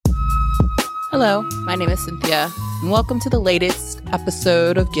Hello, my name is Cynthia, and welcome to the latest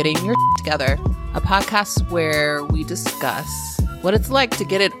episode of Getting Your Together, a podcast where we discuss what it's like to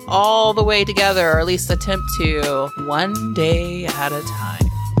get it all the way together, or at least attempt to, one day at a time.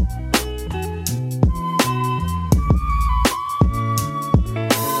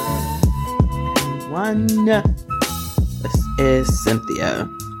 This is Cynthia.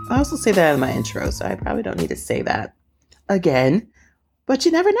 I also say that in my intro, so I probably don't need to say that again. But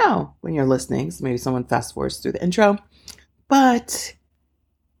you never know when you're listening. So maybe someone fast forwards through the intro. But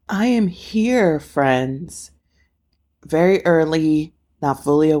I am here, friends. Very early, not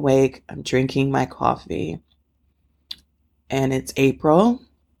fully awake. I'm drinking my coffee. And it's April.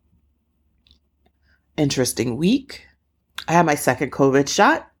 Interesting week. I had my second COVID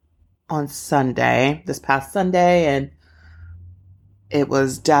shot on Sunday, this past Sunday. And it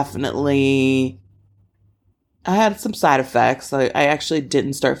was definitely... I had some side effects. I actually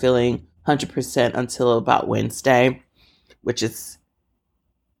didn't start feeling 100% until about Wednesday, which is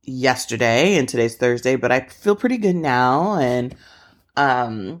yesterday, and today's Thursday, but I feel pretty good now. And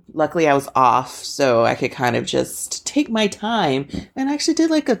luckily I was off, so I could kind of just take my time. And I actually did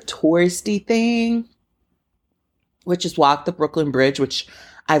like a touristy thing, which is walk the Brooklyn Bridge, which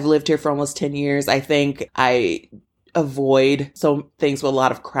I've lived here for almost 10 years. I think I avoid some things with a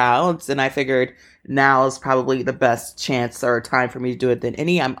lot of crowds, and I figured now is probably the best chance or time for me to do it than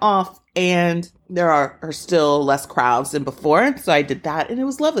any. I'm off, and there are still less crowds than before, so I did that, and it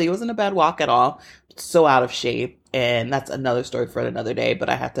was lovely. It wasn't a bad walk at all. So out of shape, and that's another story for another day, but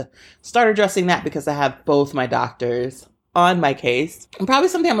I have to start addressing that because I have both my doctors on my case, and probably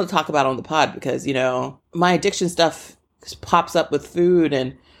something I'm going to talk about on the pod because, you know, my addiction stuff pops up with food,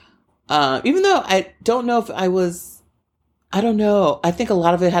 and even though I don't know if I don't know. I think a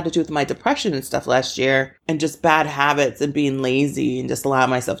lot of it had to do with my depression and stuff last year and just bad habits and being lazy and just allowing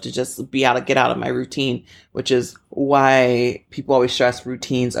myself to just get out of my routine, which is why people always stress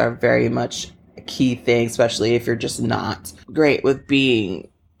routines are very much a key thing, especially if you're just not great with being,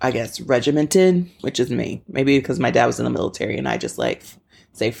 I guess, regimented, which is me. Maybe because my dad was in the military and I just like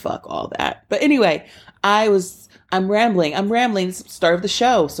say fuck all that. But anyway, I'm rambling. It's the start of the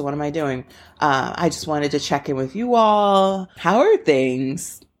show. So what am I doing? I just wanted to check in with you all. How are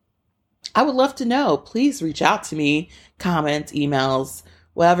things? I would love to know. Please reach out to me. Comments, emails,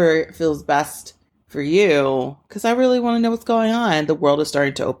 whatever feels best for you. Because I really want to know what's going on. The world is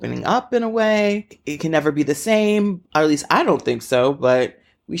starting to opening up in a way. It can never be the same. Or at least I don't think so. But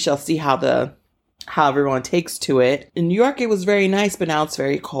we shall see how everyone takes to it. In New York, it was very nice, but now it's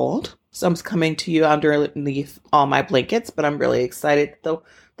very cold. So I'm coming to you underneath all my blankets, but I'm really excited though.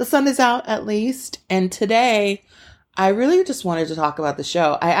 The sun is out at least. And today, I really just wanted to talk about the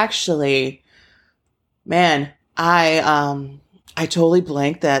show. I totally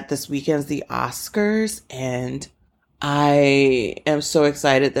blanked that this weekend's the Oscars, and I am so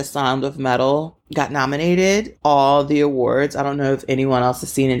excited that Sound of Metal got nominated, all the awards. I don't know if anyone else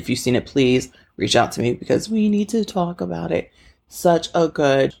has seen it. If you've seen it, please reach out to me because we need to talk about it. Such a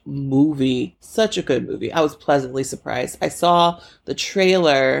good movie. I was pleasantly surprised. I saw the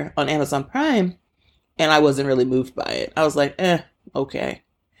trailer on Amazon Prime and I wasn't really moved by it. I was like, okay.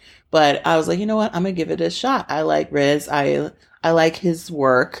 But I was like, you know what? I'm going to give it a shot. I like Riz. I like his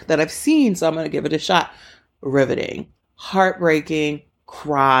work that I've seen, so I'm going to give it a shot. Riveting. Heartbreaking.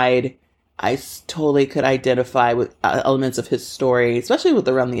 Cried. I totally could identify with elements of his story, especially with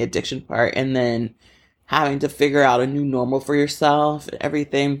around the addiction part. And then having to figure out a new normal for yourself and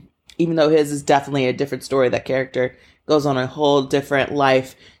everything, even though his is definitely a different story. That character goes on a whole different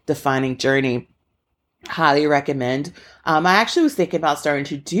life-defining journey. Highly recommend. I actually was thinking about starting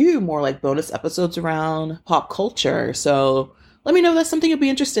to do more like bonus episodes around pop culture. So let me know if that's something you'd be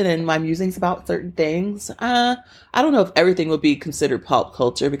interested in, my musings about certain things. I don't know if everything would be considered pop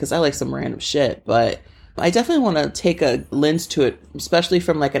culture because I like some random shit, but I definitely want to take a lens to it, especially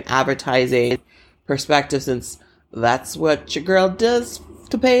from like an advertising perspective, since that's what your girl does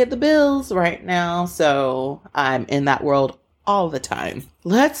to pay the bills right now. So I'm in that world all the time.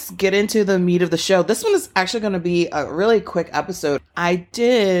 Let's get into the meat of the show. This one is actually going to be a really quick episode. I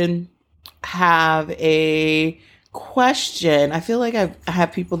did have a question. I feel like I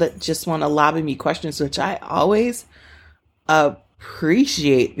have people that just want to lobby me questions, which I always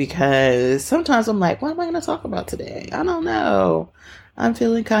appreciate because sometimes I'm like, what am I going to talk about today? I don't know. I'm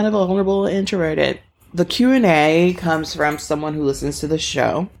feeling kind of vulnerable and introverted. The Q&A comes from someone who listens to the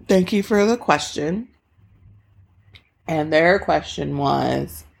show. Thank you for the question. And their question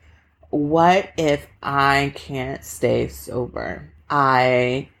was, what if I can't stay sober?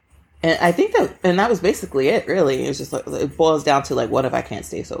 I And I think that was basically it, really. It was just like, it boils down to like, what if I can't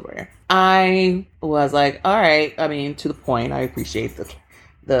stay sober? I was like, all right. I mean, to the point, I appreciate to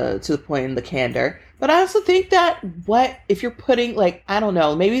the point in the candor. But I also think that what if you're putting, like, I don't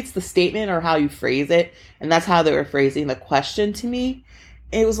know, maybe it's the statement or how you phrase it. And that's how they were phrasing the question to me.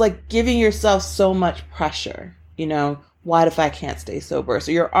 It was like giving yourself so much pressure, you know, what if I can't stay sober?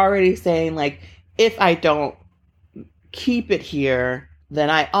 So you're already saying like, if I don't keep it here, then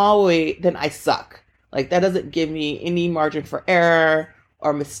I suck. Like that doesn't give me any margin for error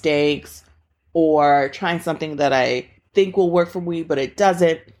or mistakes or trying something that I think will work for me, but it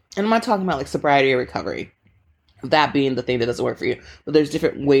doesn't. And I'm not talking about like sobriety or recovery, that being the thing that doesn't work for you, but there's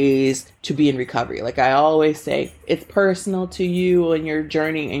different ways to be in recovery. Like I always say, it's personal to you and your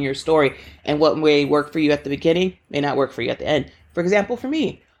journey and your story, and what may work for you at the beginning may not work for you at the end. For example, for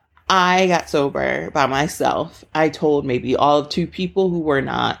me, I got sober by myself. I told maybe all of 2 people who were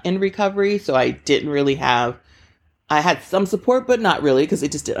not in recovery. So I had some support, but not really, because they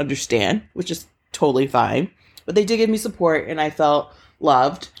just didn't understand, which is totally fine. But they did give me support and I felt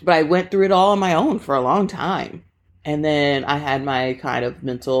loved. But I went through it all on my own for a long time. And then I had my kind of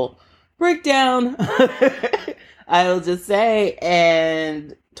mental breakdown, I will just say,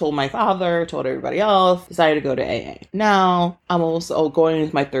 and told my father, told everybody else, decided to go to AA. Now, I'm also going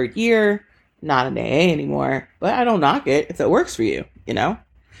into my 3rd year, not in AA anymore, but I don't knock it if it works for you, you know?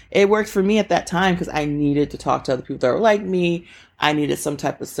 It worked for me at that time because I needed to talk to other people that were like me. I needed some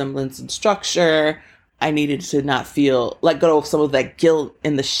type of semblance and structure. I needed to not feel, let go of some of that guilt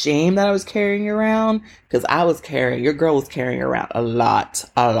and the shame that I was carrying around, because your girl was carrying around a lot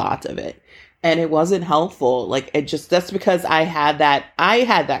of it. And it wasn't helpful. Like that's because I had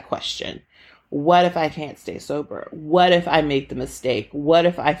that question. What if I can't stay sober? What if I make the mistake? What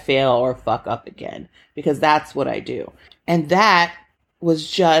if I fail or fuck up again? Because that's what I do. And that was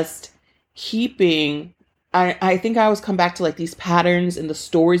just keeping, I think I always come back to like these patterns and the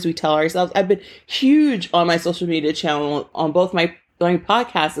stories we tell ourselves. I've been huge on my social media channel, on both my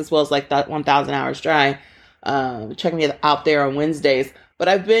podcasts, as well as like that 1000 Hours Dry. Check me out there on Wednesdays. But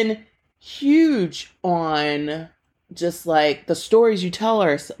I've been huge on just like the stories we tell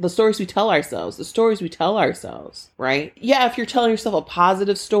ourselves, right? Yeah, if you're telling yourself a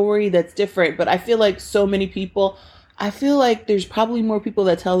positive story, that's different. But I feel like there's probably more people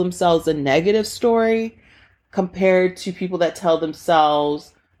that tell themselves a negative story compared to people that tell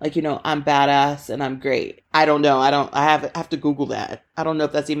themselves like, you know, I'm badass and I'm great. I don't know. I have to Google that. I don't know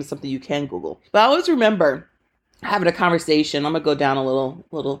if that's even something you can Google. But I always remember having a conversation. I'm going to go down a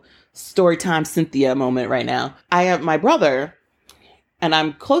little story time Cynthia moment right now. I have my brother and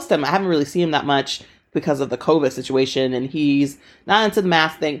I'm close to him. I haven't really seen him that much because of the COVID situation, and he's not into the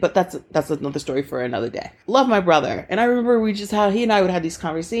math thing, but that's another story for another day. Love my brother. And I remember he and I would have these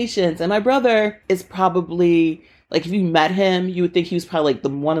conversations, and my brother is probably, like, if you met him, you would think he was probably like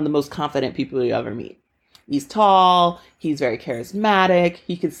one of the most confident people you ever meet. He's tall. He's very charismatic.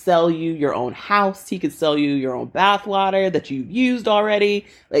 He could sell you your own house. He could sell you your own bathwater that you've used already.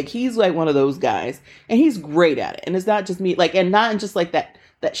 Like, he's like one of those guys, and he's great at it. And it's not just me, like, and not in just like that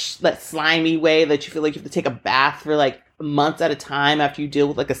slimy way that you feel like you have to take a bath for like months at a time after you deal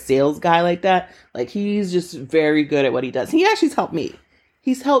with like a sales guy like that. Like, he's just very good at what he does. He actually has helped me.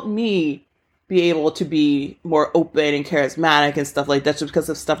 He's helped me be able to be more open and charismatic and stuff like that, just because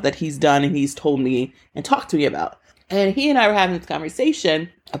of stuff that he's done and he's told me and talked to me about. And he and I were having this conversation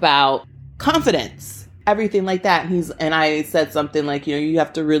about confidence, everything like that. And I said something like, you know, you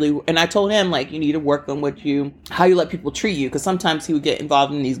have to really, and I told him like, you need to work on how you let people treat you. Cause sometimes he would get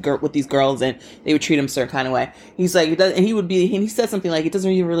involved in with these girls and they would treat him a certain kind of way. He's like, and he said something like, it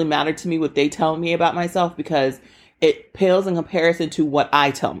doesn't even really matter to me what they tell me about myself, because it pales in comparison to what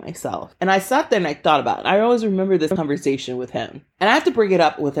I tell myself. And I sat there and I thought about it. I always remember this conversation with him, and I have to bring it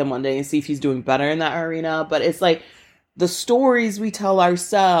up with him one day and see if he's doing better in that arena. But it's like the stories we tell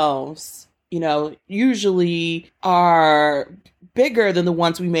ourselves, you know, usually are bigger than the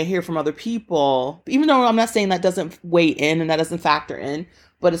ones we may hear from other people. Even though I'm not saying that doesn't weigh in and that doesn't factor in,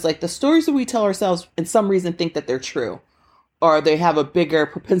 but it's like the stories that we tell ourselves in some reason think that they're true, or they have a bigger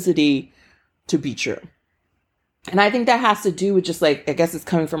propensity to be true. And I think that has to do with just like, I guess it's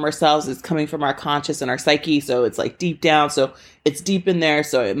coming from ourselves. It's coming from our conscious and our psyche. So it's like deep down. So it's deep in there.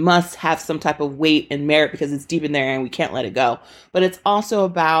 So it must have some type of weight and merit because it's deep in there and we can't let it go. But it's also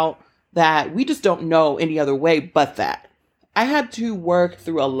about that we just don't know any other way but that. I had to work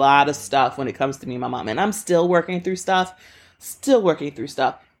through a lot of stuff when it comes to me and my mom. And I'm still working through stuff.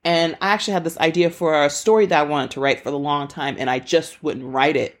 And I actually had this idea for a story that I wanted to write for a long time. And I just wouldn't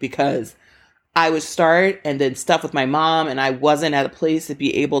write it because I would start and then stuff with my mom, and I wasn't at a place to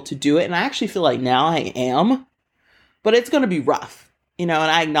be able to do it. And I actually feel like now I am, but it's going to be rough, and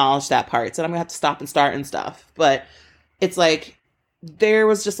I acknowledge that part. So I'm going to have to stop and start and stuff. But it's like, there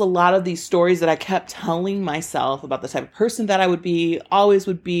was just a lot of these stories that I kept telling myself about the type of person that I would be, always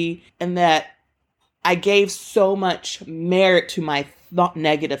would be, and that I gave so much merit to my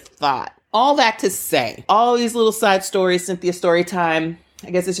negative thought. All that to say, all these little side stories, Cynthia story time. I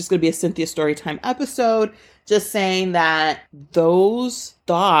guess it's just going to be a Cynthia story time episode. Just saying that those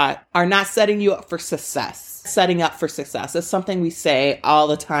thoughts are not setting you up for success. Setting up for success. It's something we say all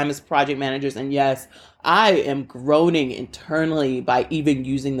the time as project managers. And yes, I am groaning internally by even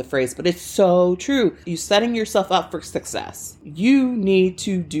using the phrase, but it's so true. You setting yourself up for success. You need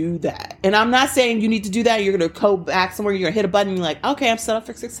to do that. And I'm not saying you need to do that. You're going to go back somewhere. You're going to hit a button. And you're like, okay, I'm set up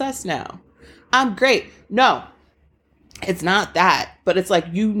for success now. I'm great. No, it's not that. But it's like,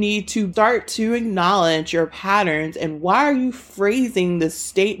 you need to start to acknowledge your patterns. And why are you phrasing this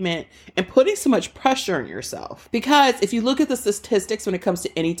statement and putting so much pressure on yourself? Because if you look at the statistics when it comes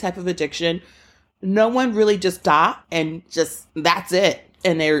to any type of addiction, no one really just stop and just, that's it.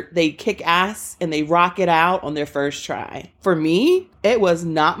 And they kick ass and they rock it out on their first try. For me, it was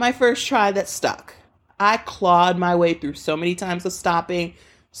not my first try that stuck. I clawed my way through so many times of stopping,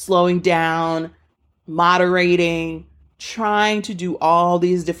 slowing down, moderating, trying to do all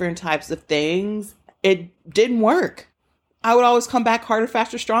these different types of things. It didn't work. I would always come back harder,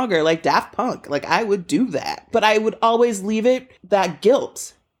 faster, stronger, like Daft Punk. Like, I would do that. But I would always leave it that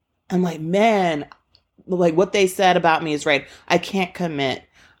guilt. I'm like, man, like what they said about me is right. I can't commit.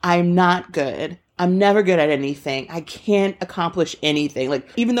 I'm not good. I'm never good at anything. I can't accomplish anything. Like,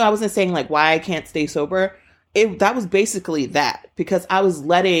 even though I wasn't saying like why I can't stay sober, that was basically that, because I was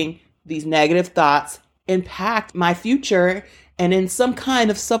letting these negative thoughts impact my future. And in some kind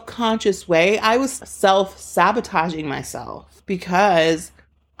of subconscious way, I was self-sabotaging myself because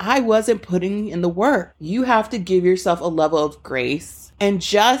I wasn't putting in the work. You have to give yourself a level of grace and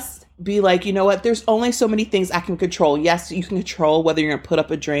just be like, you know what? There's only so many things I can control. Yes, you can control whether you're going to put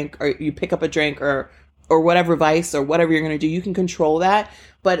up a drink or you pick up a drink or whatever vice or whatever you're going to do. You can control that.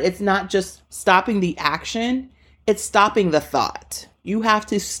 But it's not just stopping the action. It's stopping the thought. You have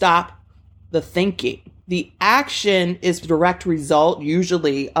to stop the thinking. The action is the direct result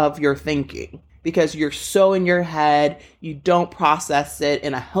usually of your thinking, because you're so in your head, you don't process it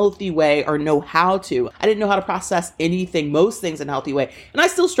in a healthy way or know how to. I didn't know how to process anything, most things in a healthy way. And I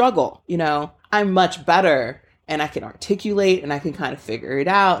still struggle, I'm much better and I can articulate and I can kind of figure it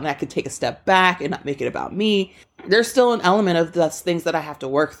out and I can take a step back and not make it about me. There's still an element of those things that I have to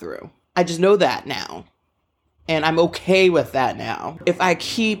work through. I just know that now. And I'm okay with that now. If I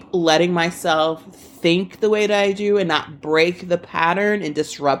keep letting myself think the way that I do and not break the pattern and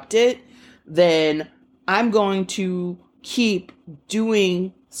disrupt it, then I'm going to keep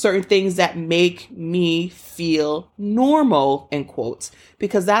doing certain things that make me feel normal, in quotes,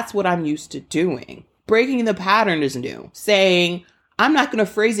 because that's what I'm used to doing. Breaking the pattern is new. Saying, I'm not going to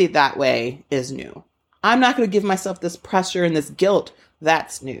phrase it that way is new. I'm not going to give myself this pressure and this guilt.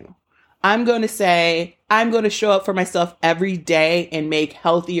 That's new. I'm going to say, I'm going to show up for myself every day and make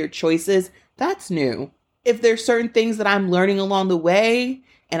healthier choices. That's new. If there's certain things that I'm learning along the way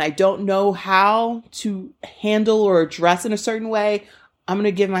and I don't know how to handle or address in a certain way, I'm going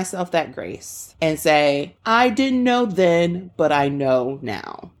to give myself that grace and say, I didn't know then, but I know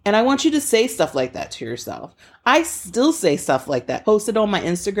now. And I want you to say stuff like that to yourself. I still say stuff like that. Posted on my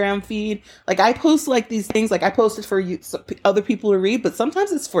Instagram feed. Like, I post like these things, like I posted for you, other people to read, but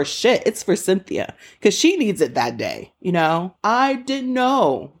sometimes it's for shit. It's for Cynthia because she needs it that day. I didn't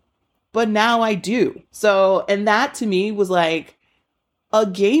know, but now I do. So, and that to me was like a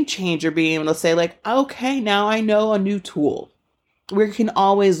game changer, being able to say like, okay, now I know a new tool. We can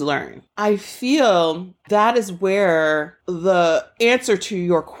always learn. I feel that is where the answer to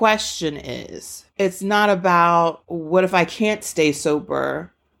your question is. It's not about what if I can't stay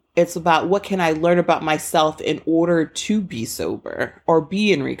sober. It's about what can I learn about myself in order to be sober or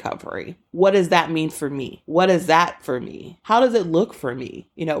be in recovery. What does that mean for me? What is that for me? How does it look for me,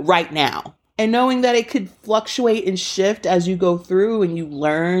 right now? And knowing that it could fluctuate and shift as you go through and you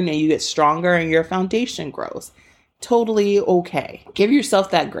learn and you get stronger and your foundation grows. Totally okay. Give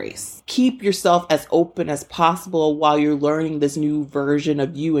yourself that grace. Keep yourself as open as possible while you're learning this new version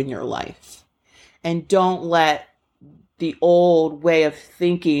of you in your life. And don't let the old way of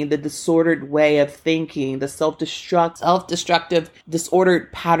thinking, the disordered way of thinking, the self-destructive,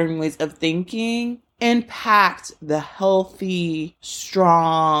 disordered pattern ways of thinking impact the healthy,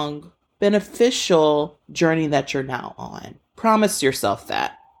 strong, beneficial journey that you're now on. Promise yourself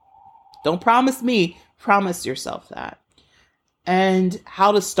that. Don't promise me, promise yourself that. And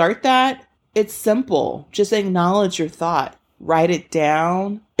how to start that? It's simple. Just acknowledge your thought. Write it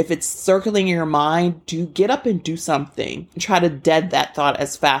down. If it's circling in your mind, get up and do something. And try to dead that thought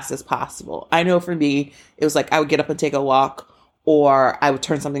as fast as possible. I know for me, it was like I would get up and take a walk, or I would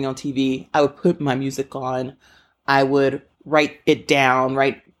turn something on TV. I would put my music on. I would write it down,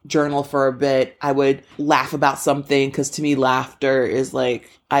 journal for a bit. I would laugh about something, because to me, laughter is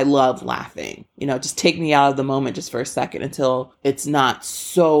like, I love laughing. Just take me out of the moment just for a second until it's not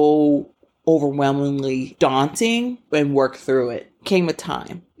so overwhelmingly daunting, and work through it. Came with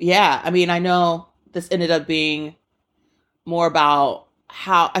time. Yeah, I know this ended up being more about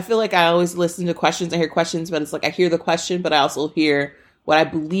how I feel like I always listen to questions. I hear questions, but it's like I hear the question, but I also hear what I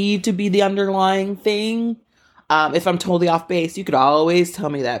believe to be the underlying thing. If I'm totally off base, you could always tell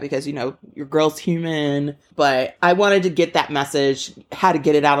me that, because, your girl's human. But I wanted to get that message, how to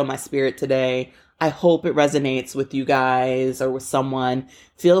get it out of my spirit today. I hope it resonates with you guys or with someone.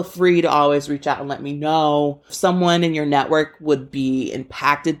 Feel free to always reach out and let me know. If someone in your network would be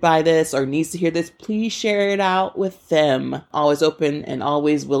impacted by this or needs to hear this, please share it out with them. Always open and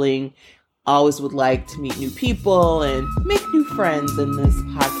always willing. Always would like to meet new people and make new friends in this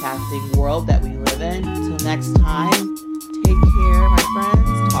podcasting world that we live in. Until next time, take care, my